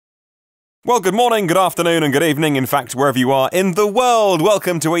Well, good morning, good afternoon and good evening, in fact, wherever you are in the world.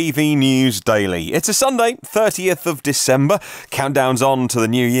 Welcome to EV News Daily. It's a Sunday, 30th of December. Countdown's on to the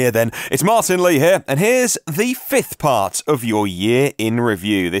new year then. It's Martyn Lee here, and here's the fifth part of your year in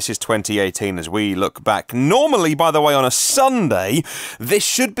review. This is 2018 as we look back. Normally, by the way, on a Sunday, this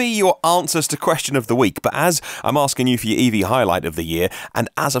should be your answers to question of the week. But as I'm asking you for your EV highlight of the year, and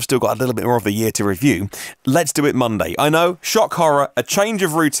as I've still got a little bit more of the year to review, let's do it Monday. I know, shock horror, a change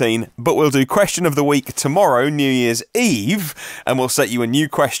of routine, but we'll do question of the week tomorrow, New Year's Eve, and we'll set you a new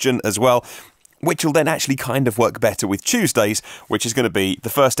question as well, which will then actually kind of work better with Tuesdays, which is going to be the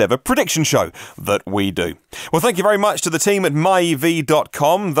first ever prediction show that we do. Well, thank you very much to the team at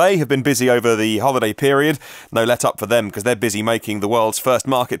myev.com. They have been busy over the holiday period. No let up for them, because they're busy making the world's first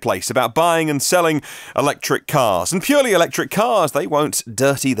marketplace about buying and selling electric cars. And purely electric cars, they won't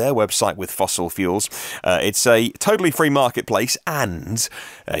dirty their website with fossil fuels. It's a totally free marketplace, and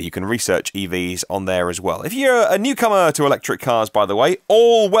you can research EVs on there as well. If you're a newcomer to electric cars, by the way,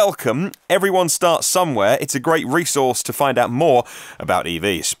 all welcome. Everyone starts somewhere. It's a great resource to find out more about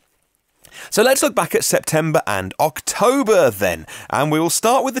EVs. So let's look back at September and October then, and we will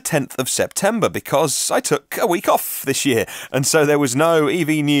start with the 10th of September because I took a week off this year, and so there was no EV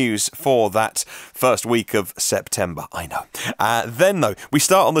news for that first week of September. I know. Then though, we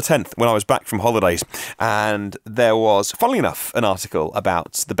start on the 10th when I was back from holidays, and there was, funnily enough, an article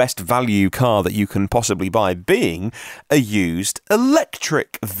about the best value car that you can possibly buy being a used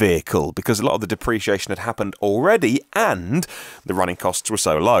electric vehicle, because a lot of the depreciation had happened already and the running costs were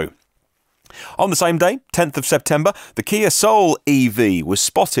so low. On the same day, 10th of September, the Kia Soul EV was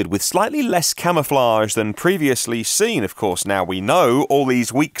spotted with slightly less camouflage than previously seen. Of course, now we know, all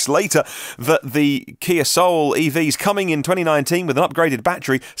these weeks later, that the Kia Soul EV is coming in 2019 with an upgraded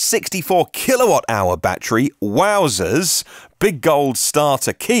battery, 64 kilowatt-hour battery. Wowzers! Big gold star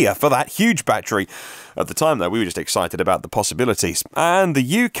to Kia for that huge battery. At the time, though, we were just excited about the possibilities. And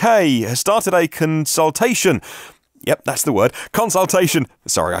the UK has started a consultation. Yep, that's the word. Consultation.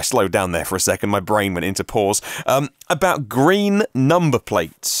 Sorry, I slowed down there for a second. My brain went into pause. About green number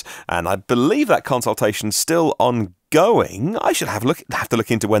plates. And I believe that consultation's still ongoing. I should have to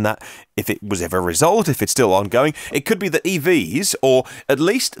look into when that, if it was ever resolved, if it's still ongoing. It could be that EVs, or at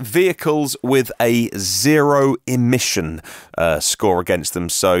least vehicles with a zero emission score against them.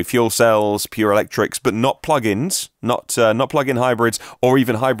 So fuel cells, pure electrics, but not plug-ins, not plug-in hybrids, or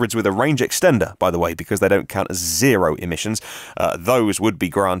even hybrids with a range extender, by the way, because they don't count as zero emissions. Those would be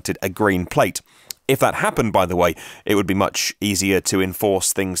granted a green plate. If that happened, by the way, it would be much easier to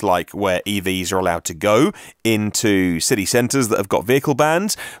enforce things like where EVs are allowed to go into city centres that have got vehicle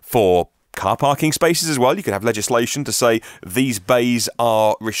bans. For car parking spaces as well, you could have legislation to say these bays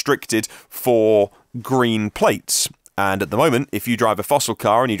are restricted for green plates. And at the moment, if you drive a fossil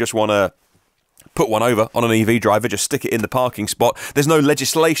car and you just want to put one over on an EV driver, just stick it in the parking spot, there's no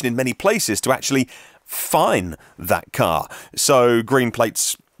legislation in many places to actually fine that car. So green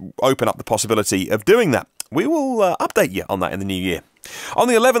plates open up the possibility of doing that. We will update you on that in the new year. On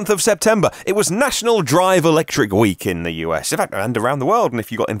the 11th of September, it was National Drive Electric Week in the US, in fact, and around the world, and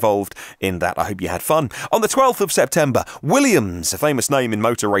if you got involved in that, I hope you had fun. On the 12th of September, Williams, a famous name in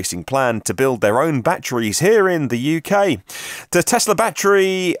motor racing, planned to build their own batteries here in the UK. The Tesla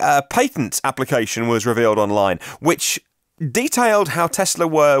battery patent application was revealed online, which detailed how Tesla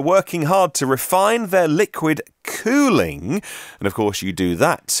were working hard to refine their liquid cooling. And of course, you do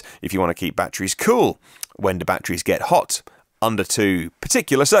that if you want to keep batteries cool. When do batteries get hot? Under two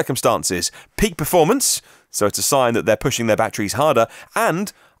particular circumstances. Peak performance, so it's a sign that they're pushing their batteries harder,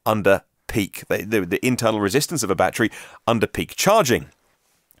 and under peak, the internal resistance of a battery under peak charging.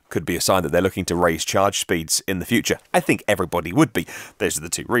 Could be a sign that they're looking to raise charge speeds in the future. I think everybody would be. Those are the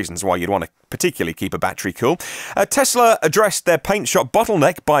two reasons why you'd want to particularly keep a battery cool. Tesla addressed their paint shop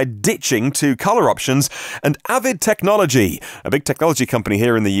bottleneck by ditching two colour options, and Avid Technology, a big technology company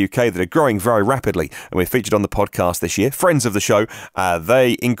here in the UK that are growing very rapidly, and we're featured on the podcast this year, friends of the show,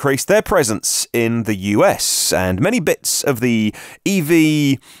 they increased their presence in the US, and many bits of the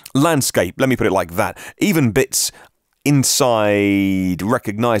EV landscape, let me put it like that, even bits inside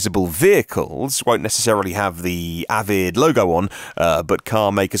recognisable vehicles won't necessarily have the Avid logo on, but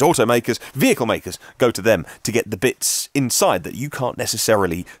car makers, automakers, vehicle makers go to them to get the bits inside that you can't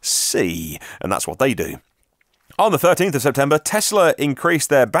necessarily see, and that's what they do. On the 13th of September, Tesla increased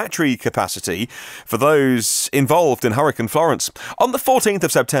their battery capacity for those involved in Hurricane Florence. On the 14th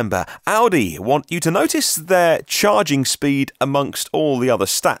of September, Audi want you to notice their charging speed amongst all the other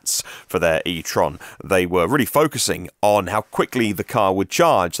stats for their e-tron. They were really focusing on how quickly the car would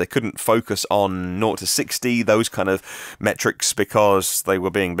charge. They couldn't focus on 0 to 60, those kind of metrics, because they were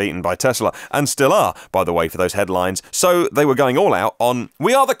being beaten by Tesla, and still are, by the way, for those headlines. So they were going all out on,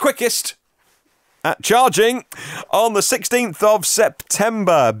 we are the quickest at charging. On the 16th of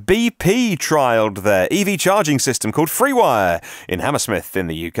September, BP trialled their EV charging system called FreeWire in Hammersmith in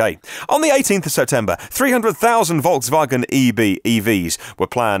the UK. On the 18th of September, 300,000 Volkswagen EVs were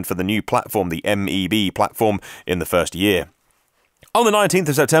planned for the new platform, the MEB platform, in the first year. On the 19th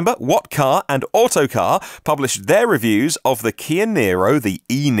of September, What Car and Autocar published their reviews of the Kia Niro, the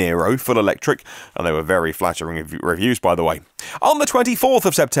e-Niro full electric, and they were very flattering reviews, by the way. On the 24th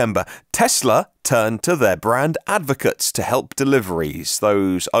of September, Tesla turned to their brand advocates to help Deliveries,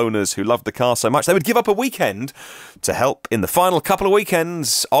 those owners who loved the car so much they would give up a weekend to help in the final couple of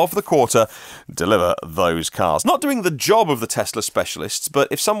weekends of the quarter deliver those cars. Not doing the job of the Tesla specialists, but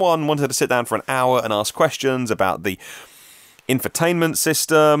if someone wanted to sit down for an hour and ask questions about the infotainment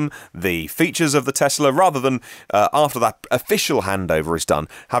system, the features of the Tesla, rather than after that official handover is done,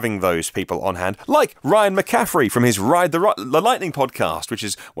 having those people on hand, like Ryan McCaffrey from his Ride the Lightning podcast, which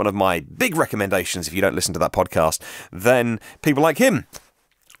is one of my big recommendations if you don't listen to that podcast, then people like him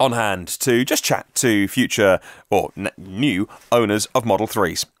on hand to just chat to future or new owners of Model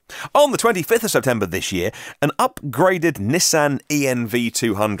 3s. On the 25th of September this year, an upgraded Nissan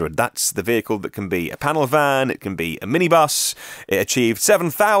ENV200. That's the vehicle that can be a panel van, it can be a minibus. It achieved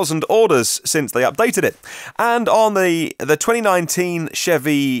 7,000 orders since they updated it. And on the 2019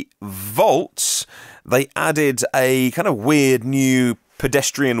 Chevy Volt, they added a kind of weird new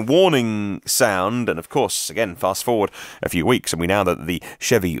pedestrian warning sound. And of course, again, fast forward a few weeks and we know that the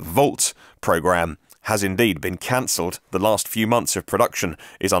Chevy Volt program has indeed been cancelled. The last few months of production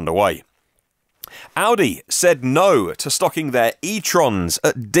is underway. Audi said no to stocking their e-trons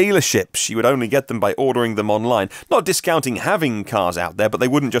at dealerships. You would only get them by ordering them online. Not discounting having cars out there, but they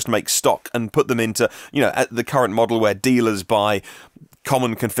wouldn't just make stock and put them into, at the current model where dealers buy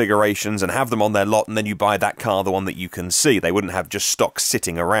common configurations and have them on their lot, and then you buy that car, the one that you can see. They wouldn't have just stock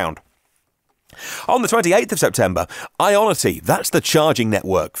sitting around. On the 28th of September, Ionity, that's the charging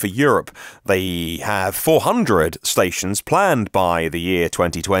network for Europe. They have 400 stations planned by the year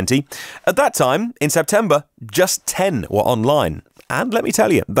 2020. At that time, in September, just 10 were online. And let me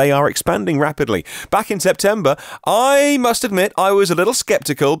tell you, they are expanding rapidly. Back in September, I must admit I was a little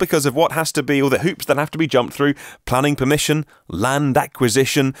sceptical because of what has to be, all the hoops that have to be jumped through, planning permission, land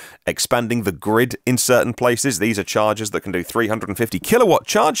acquisition, expanding the grid in certain places. These are chargers that can do 350 kilowatt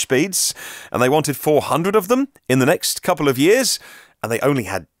charge speeds, and they wanted 400 of them in the next couple of years, and they only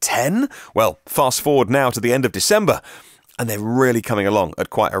had 10? Well, fast forward now to the end of December, and they're really coming along at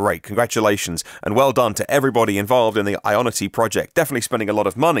quite a rate. Congratulations and well done to everybody involved in the Ionity project. Definitely spending a lot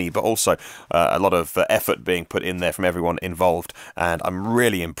of money, but also a lot of effort being put in there from everyone involved, and I'm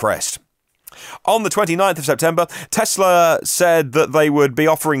really impressed. On the 29th of September, Tesla said that they would be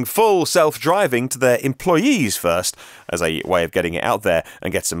offering full self-driving to their employees first, as a way of getting it out there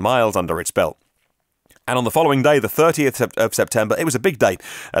and get some miles under its belt. And on the following day, the 30th of September, it was a big day.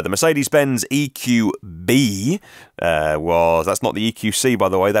 The Mercedes-Benz EQB that's not the EQC, by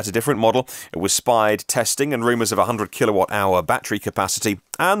the way, that's a different model. It was Spied testing and rumours of 100 kilowatt-hour battery capacity.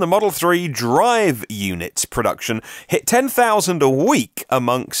 And the Model 3 drive unit production hit 10,000 a week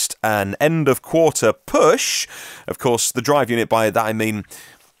amongst an end-of-quarter push. Of course, the drive unit, by that I mean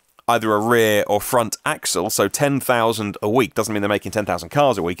either a rear or front axle, so 10,000 a week. Doesn't mean they're making 10,000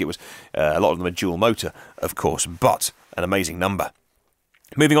 cars a week. It was a lot of them are dual motor, of course, but an amazing number.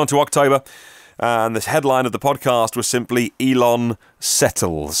 Moving on to October, and the headline of the podcast was simply Elon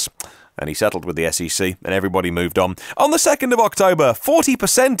settles. And he settled with the SEC, and everybody moved on. On the 2nd of October,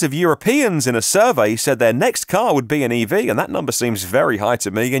 40% of Europeans in a survey said their next car would be an EV, and that number seems very high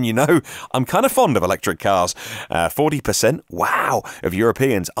to me, and I'm kind of fond of electric cars. 40%, wow, of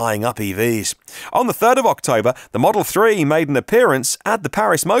Europeans eyeing up EVs. On the 3rd of October, the Model 3 made an appearance at the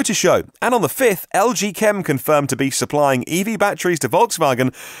Paris Motor Show, and on the 5th, LG Chem confirmed to be supplying EV batteries to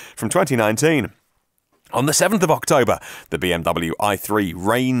Volkswagen from 2019. On the 7th of October, the BMW i3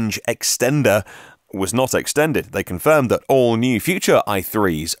 range extender was not extended. They confirmed that all new future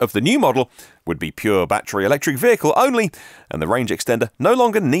i3s of the new model would be pure battery electric vehicle only, and the range extender no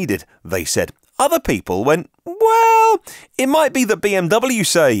longer needed, they said. Other people went, well, it might be that BMW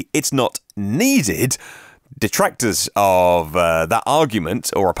say it's not needed. Detractors of that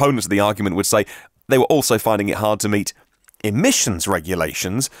argument, or opponents of the argument, would say they were also finding it hard to meet emissions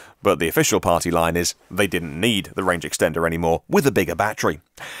regulations, but the official party line is they didn't need the range extender anymore with a bigger battery.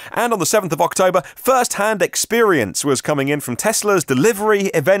 And on the 7th of October, first-hand experience was coming in from Tesla's delivery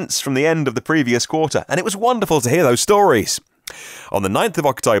events from the end of the previous quarter, and it was wonderful to hear those stories. On the 9th of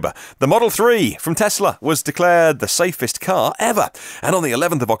October, the Model 3 from Tesla was declared the safest car ever. And on the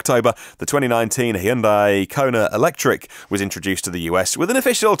 11th of October, the 2019 Hyundai Kona Electric was introduced to the US with an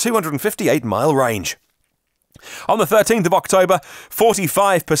official 258-mile range. On the 13th of October,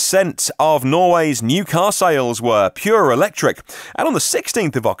 45% of Norway's new car sales were pure electric. And on the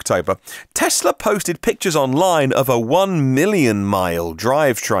 16th of October, Tesla posted pictures online of a 1 million-mile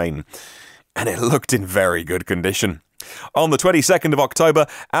drivetrain. And it looked in very good condition. On the 22nd of October,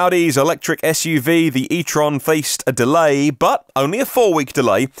 Audi's electric SUV, the e-tron, faced a delay, but only a 4-week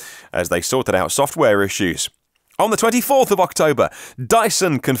delay, as they sorted out software issues. On the 24th of October,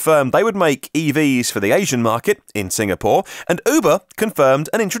 Dyson confirmed they would make EVs for the Asian market in Singapore, and Uber confirmed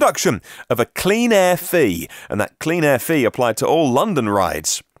an introduction of a clean air fee, and that clean air fee applied to all London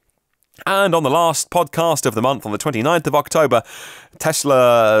rides. And on the last podcast of the month, on the 29th of October,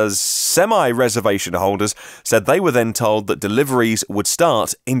 Tesla's semi-reservation holders said they were then told that deliveries would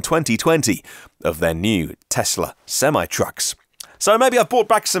start in 2020 of their new Tesla semi-trucks. So maybe I've brought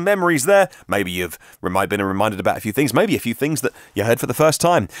back some memories there. Maybe you've been reminded about a few things. Maybe a few things that you heard for the first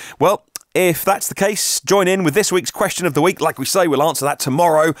time. Well, if that's the case, join in with this week's question of the week. Like we say, we'll answer that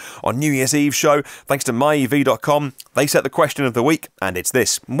tomorrow on New Year's Eve show. Thanks to myev.com. They set the question of the week, and it's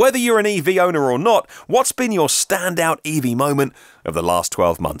this. Whether you're an EV owner or not, what's been your standout EV moment of the last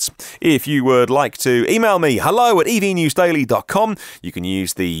 12 months? If you would like to email me, hello@evnewsdaily.com. You can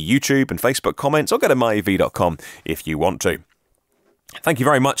use the YouTube and Facebook comments, or go to myev.com if you want to. Thank you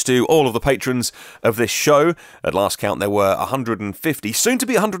very much to all of the patrons of this show. At last count, there were 150, soon to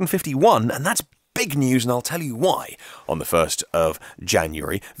be 151, and that's big news, and I'll tell you why on the 1st of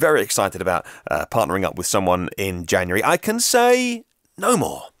January. Very excited about partnering up with someone in January. I can say no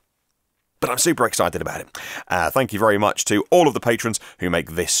more, but I'm super excited about it. Thank you very much to all of the patrons who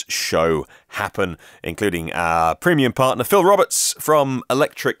make this show happen, including our premium partner, Phil Roberts from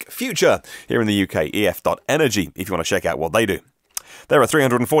Electric Future here in the UK, ef.energy, if you want to check out what they do. There are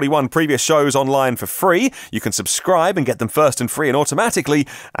 341 previous shows online for free. You can subscribe and get them first and free and automatically.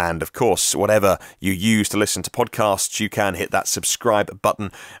 And of course, whatever you use to listen to podcasts, you can hit that subscribe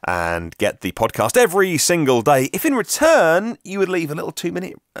button and get the podcast every single day. If in return, you would leave a little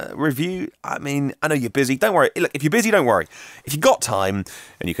 2-minute review. I mean, I know you're busy. Don't worry. Look, if you're busy, don't worry. If you've got time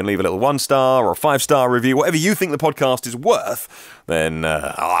and you can leave a little 1-star or 5-star review, whatever you think the podcast is worth, then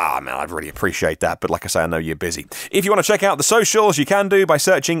man, I'd really appreciate that. But like I say, I know you're busy. If you want to check out the socials, you can do by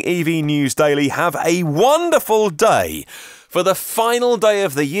searching EV News Daily. Have a wonderful day. For the final day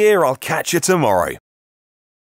of the year, I'll catch you tomorrow.